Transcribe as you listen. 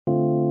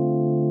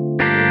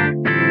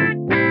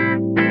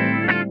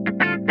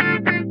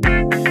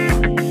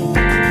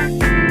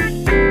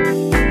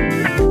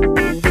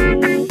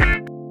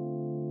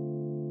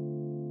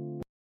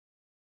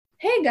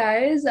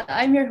guys,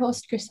 I'm your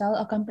host Crisel,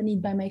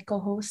 accompanied by my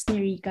co-hosts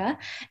Nirika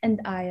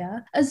and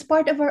Aya, as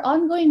part of our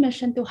ongoing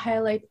mission to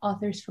highlight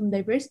authors from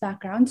diverse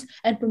backgrounds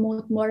and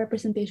promote more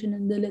representation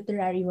in the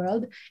literary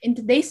world. In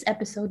today's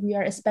episode, we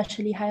are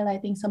especially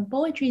highlighting some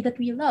poetry that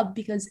we love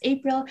because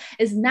April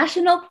is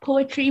National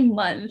Poetry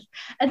Month.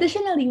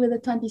 Additionally, with the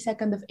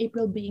 22nd of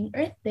April being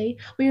Earth Day,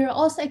 we are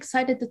also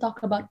excited to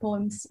talk about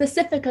poems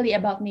specifically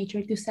about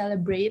nature to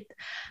celebrate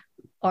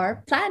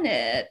our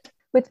planet.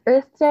 With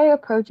Earth Day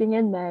approaching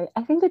in May,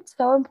 I think it's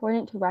so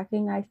important to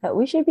recognize that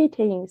we should be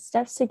taking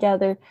steps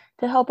together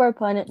to help our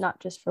planet not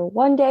just for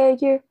one day a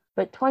year,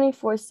 but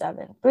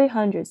 24/7,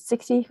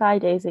 365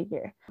 days a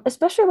year,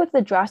 especially with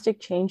the drastic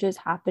changes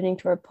happening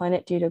to our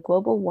planet due to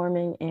global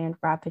warming and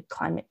rapid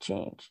climate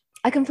change.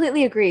 I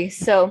completely agree.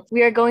 So,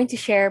 we are going to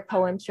share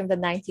poems from the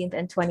 19th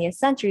and 20th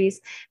centuries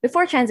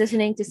before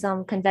transitioning to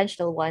some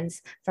conventional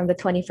ones from the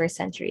 21st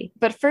century.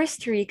 But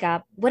first, to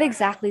recap, what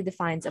exactly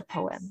defines a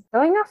poem?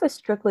 Going off a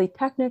strictly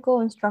technical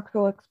and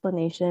structural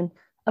explanation,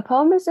 a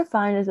poem is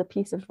defined as a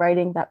piece of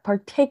writing that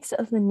partakes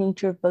of the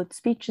nature of both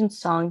speech and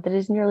song that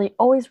is nearly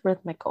always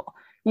rhythmical,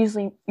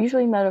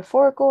 usually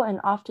metaphorical, and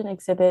often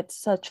exhibits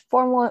such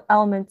formal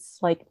elements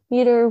like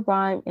meter,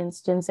 rhyme, and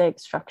stanzaic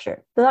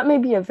structure. Though that may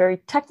be a very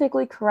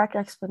technically correct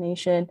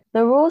explanation,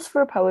 the rules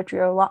for poetry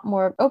are a lot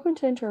more open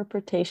to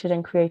interpretation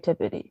and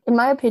creativity. In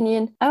my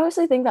opinion, I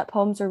honestly think that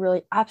poems are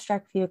really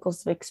abstract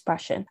vehicles of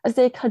expression, as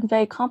they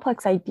convey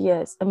complex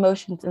ideas,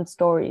 emotions, and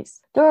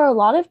stories. There are a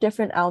lot of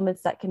different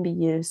elements that can be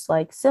used,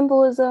 like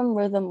symbolism,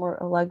 rhythm,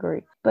 or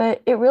allegory,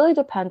 but it really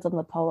depends on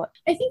the poet.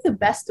 I think the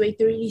best way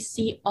to really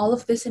see all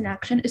of this in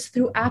action is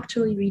through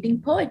actually reading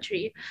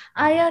poetry.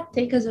 Aya,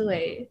 take us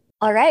away.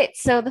 All right,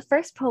 so the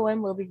first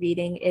poem we'll be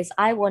reading is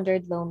I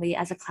Wandered Lonely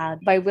as a Cloud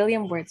by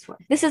William Wordsworth.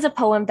 This is a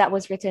poem that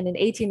was written in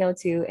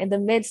 1802 in the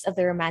midst of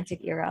the Romantic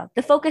era.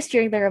 The focus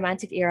during the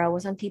Romantic era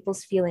was on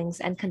people's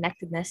feelings and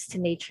connectedness to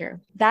nature.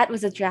 That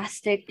was a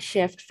drastic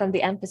shift from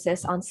the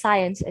emphasis on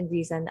science and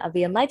reason of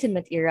the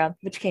Enlightenment era,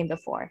 which came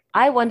before.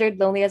 I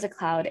Wandered Lonely as a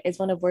Cloud is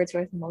one of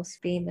Wordsworth's most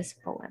famous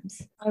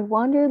poems. I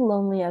Wandered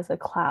Lonely as a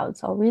Cloud,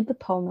 so I'll read the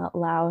poem out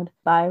loud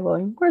by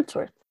William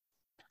Wordsworth.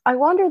 I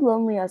wandered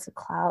lonely as a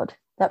cloud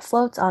that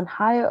floats on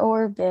high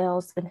o'er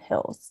vales and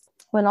hills,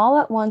 when all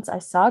at once I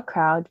saw a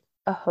crowd,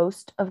 a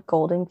host of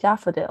golden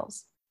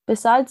daffodils,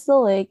 besides the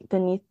lake,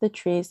 beneath the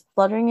trees,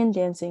 fluttering and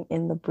dancing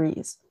in the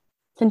breeze.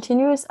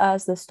 Continuous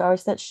as the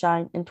stars that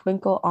shine and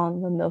twinkle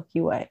on the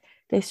Milky Way,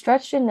 they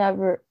stretched in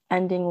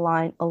never-ending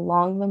line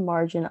along the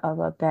margin of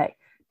a bay.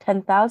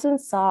 10,000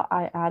 saw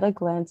I at a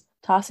glance,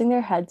 tossing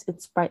their heads in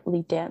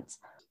sprightly dance.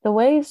 The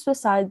waves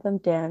beside them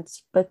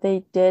danced, but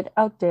they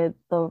outdid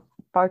the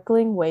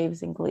sparkling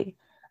waves in glee.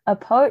 A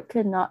poet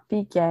could not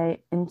be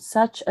gay in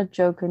such a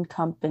jocund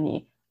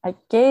company. I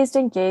gazed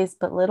and gazed,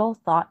 but little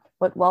thought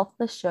what wealth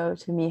the show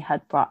to me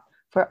had brought.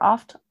 For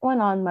oft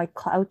when on my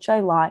couch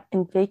I lie,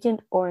 in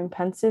vacant or in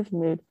pensive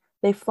mood,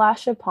 they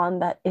flash upon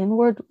that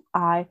inward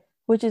eye,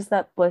 which is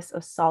that bliss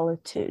of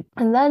solitude.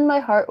 And then my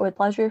heart with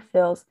pleasure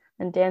fills,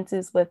 and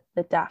dances with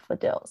the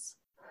daffodils.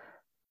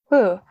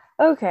 Whew.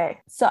 Okay,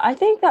 so I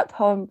think that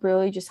poem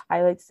really just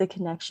highlights the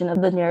connection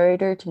of the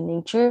narrator to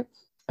nature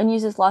and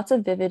uses lots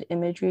of vivid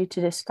imagery to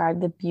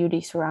describe the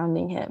beauty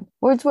surrounding him.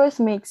 Wordsworth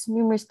makes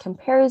numerous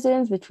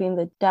comparisons between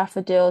the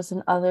daffodils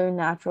and other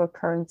natural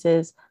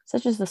occurrences,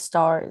 such as the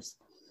stars.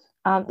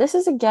 This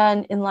is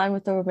again in line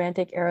with the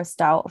Romantic era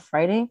style of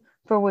writing,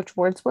 for which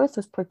Wordsworth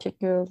was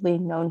particularly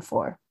known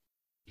for.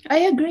 I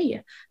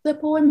agree. The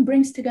poem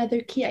brings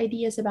together key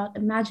ideas about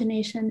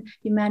imagination,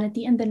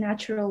 humanity, and the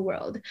natural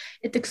world.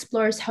 It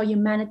explores how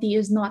humanity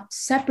is not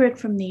separate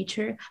from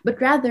nature, but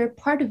rather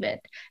part of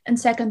it. And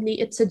secondly,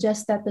 it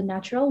suggests that the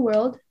natural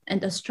world,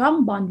 and a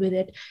strong bond with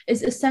it,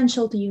 is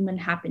essential to human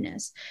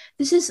happiness.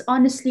 This is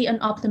honestly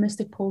an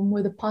optimistic poem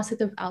with a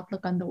positive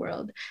outlook on the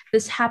world.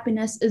 This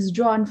happiness is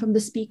drawn from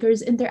the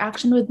speaker's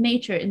interaction with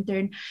nature, in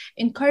turn,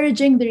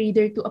 encouraging the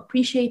reader to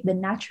appreciate the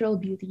natural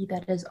beauty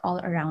that is all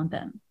around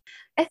them.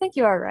 I think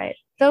you are right.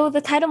 Though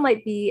the title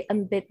might be a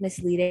bit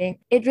misleading,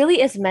 it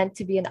really is meant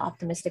to be an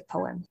optimistic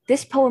poem.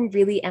 This poem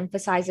really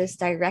emphasizes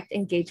direct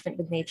engagement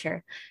with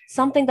nature,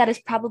 something that is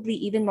probably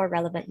even more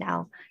relevant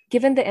now,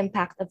 given the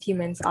impact of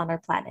humans on our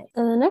planet.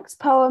 And the next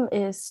poem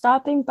is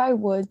Stopping by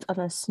Woods on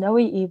a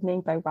Snowy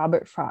Evening by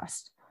Robert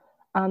Frost.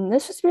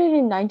 This was written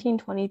in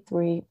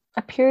 1923,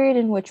 a period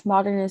in which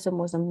modernism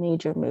was a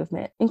major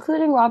movement.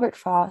 Including Robert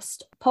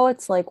Frost,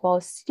 poets like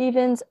Wallace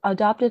Stevens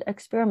adopted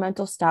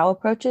experimental style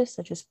approaches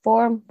such as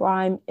form,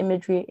 rhyme,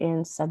 imagery,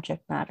 and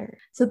subject matter.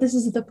 So this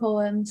is the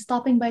poem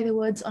Stopping by the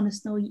Woods on a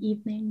Snowy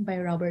Evening by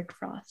Robert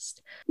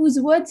Frost. Whose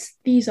woods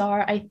these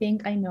are, I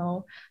think I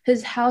know.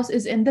 His house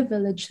is in the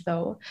village,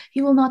 though.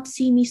 He will not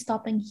see me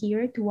stopping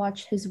here to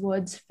watch his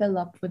woods fill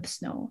up with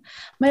snow.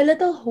 My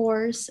little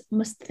horse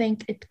must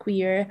think it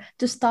queer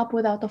to stop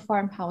without a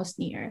farmhouse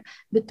near.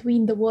 The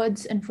between the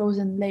woods and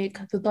frozen lake,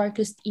 the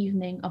darkest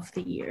evening of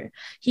the year.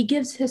 He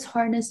gives his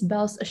harness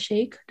bells a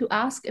shake to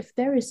ask if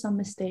there is some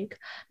mistake.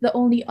 The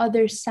only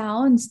other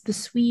sounds the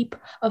sweep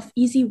of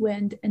easy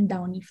wind and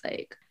downy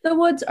flake. The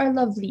woods are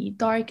lovely,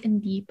 dark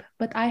and deep,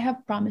 but I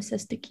have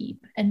promises to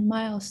keep and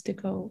miles to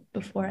go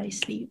before I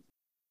sleep.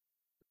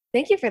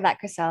 Thank you for that,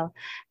 Chriselle.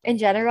 In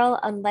general,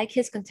 unlike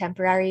his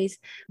contemporaries,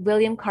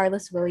 William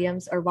Carlos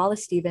Williams or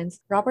Wallace Stevens,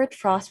 Robert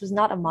Frost was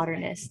not a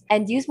modernist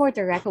and used more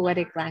direct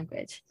poetic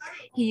language.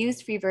 He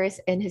used free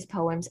verse in his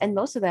poems, and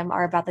most of them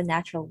are about the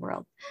natural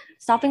world.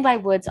 Stopping by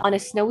woods on a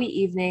snowy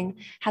evening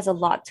has a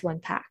lot to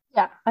unpack.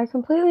 Yeah, I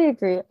completely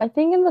agree. I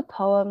think in the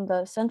poem,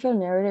 the central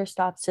narrator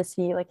stops to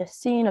see like a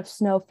scene of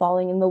snow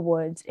falling in the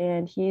woods,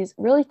 and he's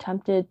really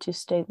tempted to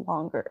stay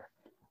longer.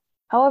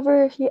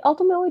 However, he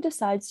ultimately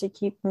decides to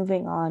keep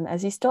moving on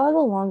as he still has a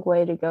long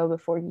way to go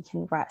before he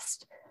can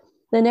rest.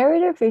 The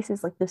narrator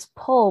faces like this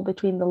pull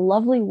between the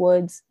lovely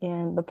woods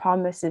and the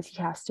promises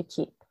he has to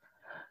keep.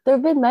 There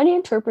have been many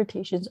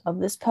interpretations of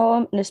this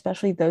poem, and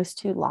especially those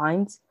two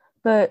lines,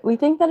 but we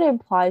think that it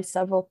implies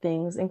several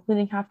things,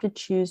 including have to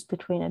choose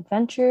between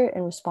adventure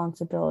and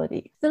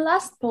responsibility. The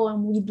last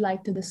poem we'd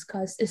like to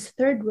discuss is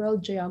Third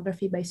World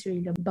Geography by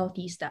Cirilo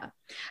Bautista.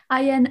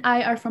 I and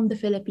I are from the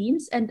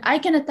Philippines, and I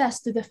can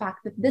attest to the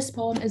fact that this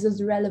poem is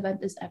as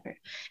relevant as ever.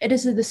 It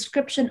is a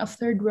description of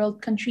third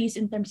world countries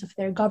in terms of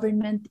their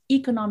government,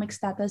 economic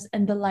status,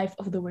 and the life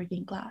of the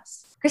working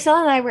class.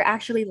 Chriselle and I were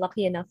actually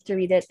lucky enough to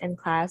read it in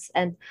class,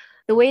 and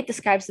the way it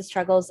describes the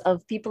struggles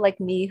of people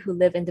like me who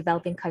live in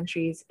developing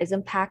countries is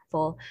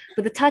impactful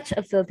with a touch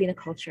of Filipino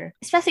culture,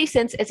 especially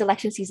since it's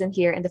election season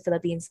here in the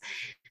Philippines.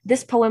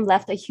 This poem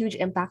left a huge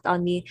impact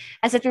on me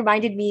as it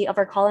reminded me of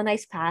our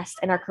colonized past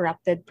and our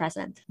corrupted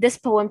present. This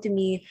poem to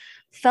me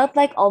felt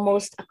like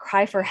almost a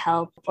cry for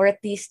help, or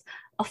at least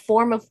a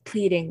form of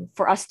pleading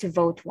for us to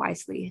vote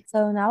wisely.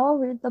 So now I'll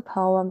read the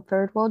poem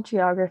Third World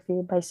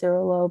Geography by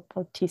Cirilo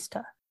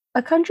Bautista.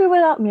 A country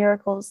without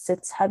miracles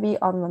sits heavy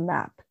on the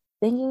map,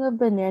 thinking of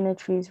banana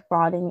trees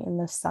rotting in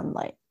the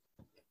sunlight.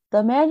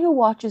 The man who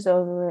watches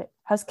over it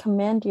has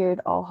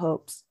commandeered all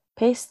hopes,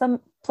 placed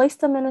them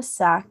in a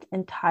sack,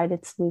 and tied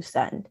its loose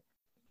end.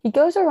 He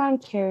goes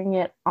around carrying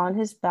it on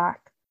his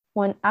back.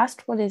 When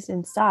asked what is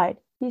inside,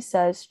 he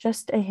says,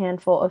 just a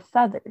handful of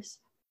feathers.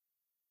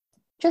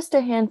 Just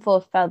a handful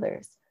of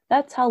feathers.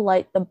 That's how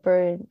light the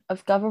burden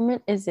of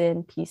government is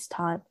in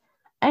peacetime.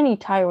 Any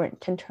tyrant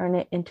can turn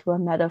it into a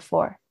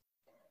metaphor.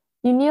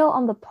 You kneel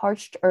on the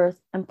parched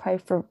earth and pray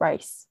for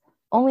rice.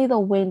 Only the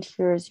wind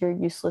hears your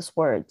useless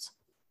words.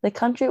 The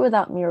country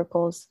without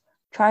miracles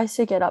tries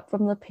to get up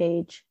from the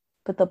page,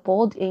 but the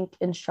bold ink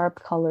and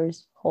sharp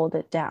colors hold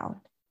it down.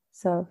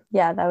 So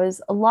yeah, that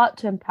was a lot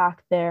to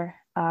unpack there.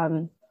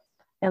 And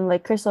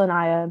like Crystal and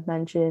Aya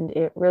mentioned,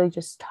 it really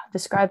just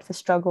describes the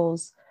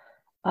struggles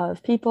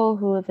of people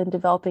who live in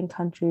developing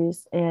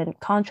countries and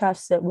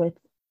contrasts it with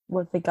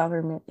what the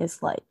government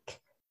is like.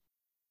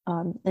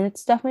 And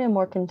it's definitely a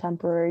more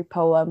contemporary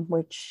poem,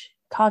 which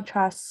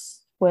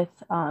contrasts with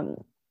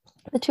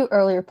the two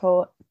earlier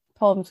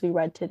poems we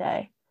read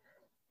today.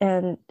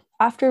 And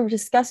after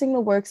discussing the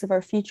works of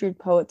our featured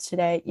poets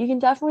today, you can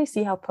definitely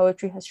see how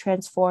poetry has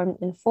transformed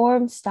in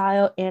form,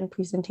 style, and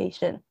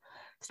presentation,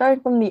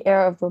 starting from the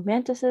era of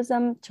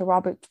Romanticism to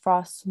Robert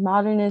Frost's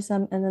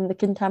modernism, and then the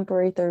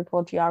contemporary Third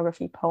World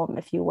Geography poem,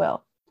 if you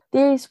will.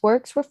 These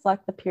works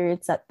reflect the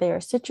periods that they are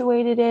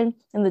situated in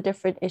and the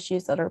different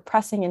issues that are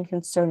pressing and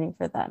concerning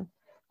for them,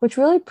 which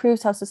really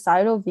proves how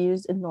societal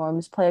views and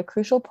norms play a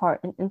crucial part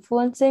in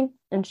influencing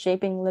and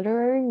shaping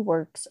literary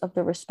works of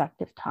the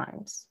respective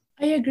times.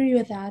 I agree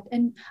with that.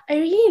 And I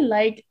really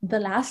like the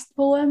last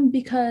poem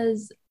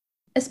because,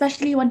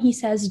 especially when he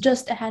says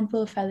just a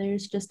handful of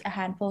feathers, just a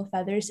handful of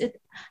feathers, it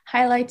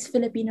highlights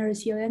Filipino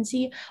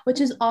resiliency,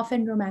 which is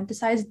often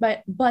romanticized,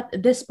 but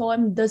this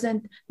poem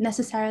doesn't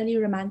necessarily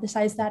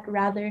romanticize that.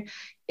 Rather,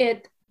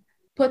 it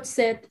puts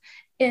it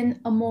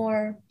in a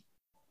more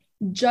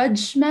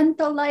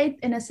judgmental light,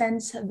 in a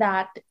sense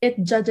that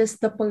it judges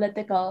the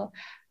political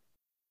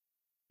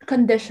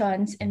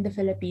conditions in the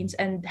Philippines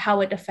and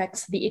how it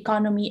affects the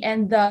economy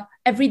and the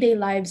everyday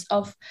lives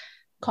of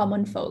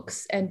common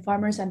folks and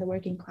farmers and the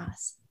working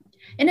class.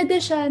 In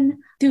addition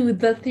to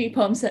the three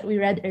poems that we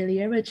read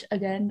earlier, which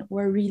again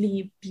were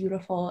really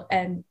beautiful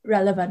and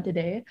relevant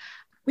today,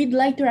 we'd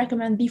like to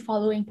recommend the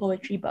following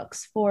poetry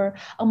books. For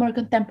a more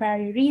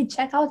contemporary read,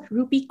 check out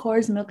Rupi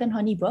Kaur's Milk and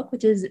Honey book,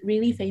 which is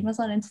really famous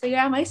on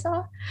Instagram, I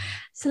saw.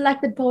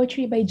 Selected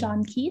Poetry by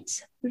John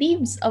Keats,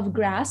 Leaves of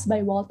Grass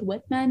by Walt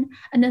Whitman,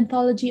 an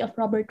anthology of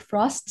Robert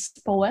Frost's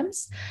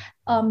poems,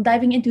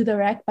 Diving into the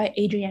Wreck by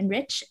Adrienne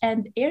Rich,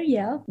 and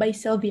Ariel by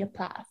Sylvia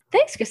Plath.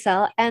 Thanks,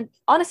 Giselle. And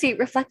honestly,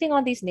 reflecting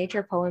on these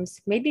nature poems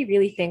made me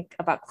really think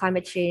about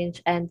climate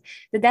change and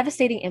the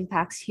devastating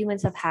impacts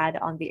humans have had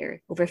on the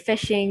earth.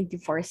 Overfishing,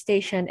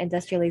 deforestation,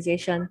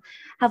 industrialization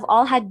have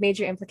all had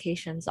major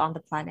implications on the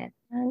planet.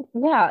 And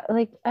yeah,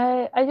 like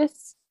I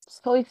just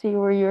totally see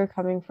where you're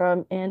coming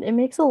from, and it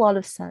makes a lot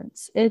of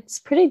sense. It's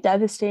pretty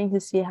devastating to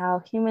see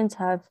how humans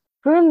have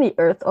ruin the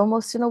earth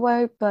almost in a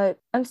way, but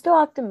I'm still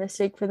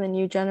optimistic for the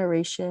new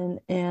generation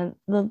and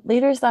the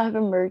leaders that have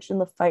emerged in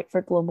the fight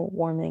for global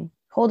warming,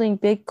 holding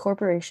big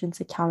corporations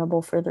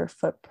accountable for their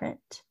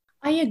footprint.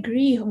 I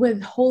agree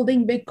with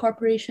holding big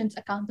corporations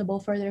accountable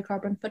for their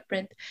carbon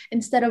footprint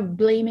instead of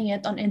blaming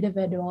it on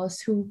individuals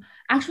who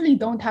actually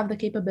don't have the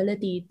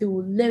capability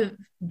to live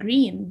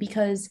green.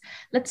 Because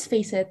let's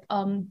face it,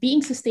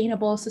 being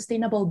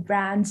sustainable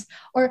brands,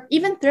 or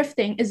even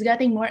thrifting is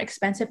getting more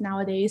expensive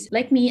nowadays.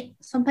 Like me,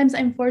 sometimes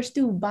I'm forced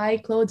to buy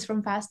clothes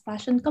from fast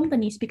fashion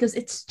companies because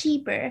it's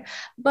cheaper,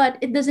 but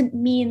it doesn't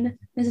mean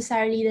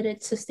necessarily that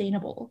it's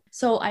sustainable.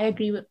 So I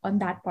agree on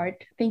that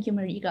part. Thank you,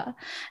 Mariga.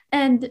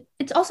 And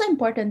it's also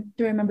important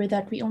to remember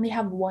that we only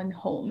have one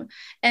home,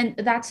 and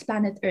that's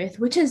planet Earth,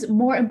 which is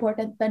more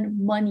important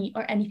than money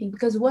or anything.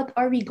 Because what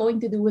are we going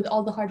to do with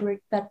all the hard work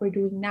that we're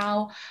doing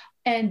now?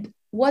 And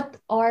what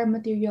are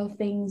material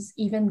things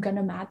even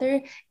gonna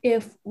matter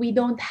if we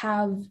don't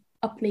have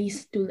a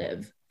place to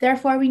live?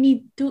 Therefore, we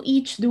need to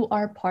each do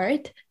our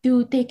part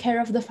to take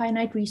care of the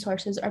finite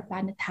resources our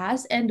planet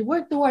has and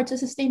work towards a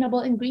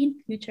sustainable and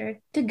green future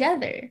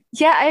together.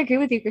 Yeah, I agree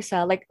with you,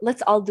 Chriselle. Like,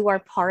 let's all do our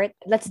part.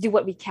 Let's do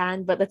what we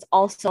can, but let's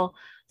also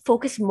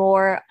focus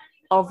more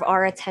of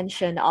our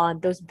attention on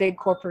those big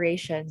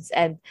corporations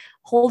and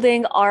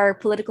holding our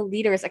political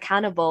leaders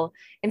accountable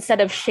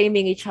instead of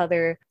shaming each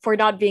other for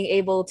not being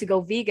able to go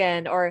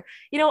vegan or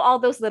all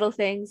those little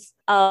things.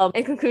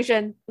 In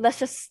conclusion, let's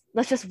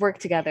just work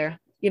together.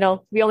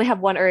 We only have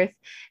one earth,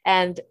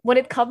 and when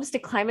it comes to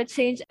climate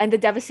change and the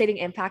devastating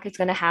impact it's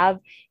going to have,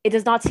 it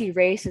does not see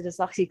race, it does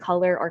not see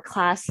color or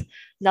class,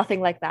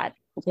 nothing like that.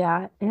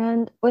 Yeah,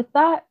 and with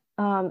that,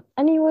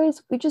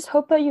 anyways, we just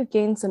hope that you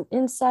gained some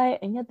insight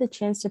and get the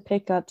chance to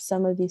pick up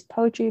some of these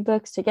poetry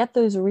books to get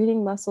those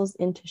reading muscles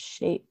into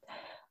shape.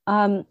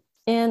 And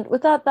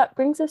with that, that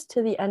brings us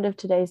to the end of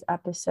today's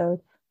episode.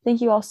 Thank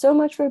you all so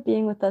much for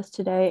being with us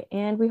today,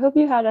 and we hope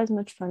you had as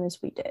much fun as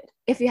we did.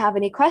 If you have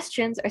any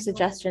questions or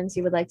suggestions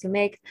you would like to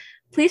make,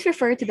 please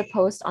refer to the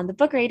post on the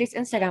Book Creators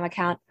Instagram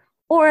account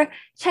or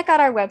check out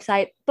our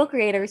website,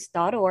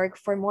 bookcreators.org,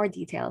 for more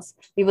details.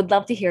 We would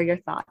love to hear your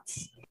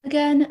thoughts.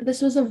 Again,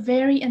 this was a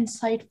very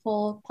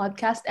insightful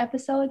podcast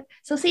episode.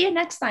 So see you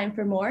next time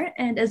for more.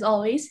 And as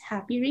always,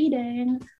 happy reading.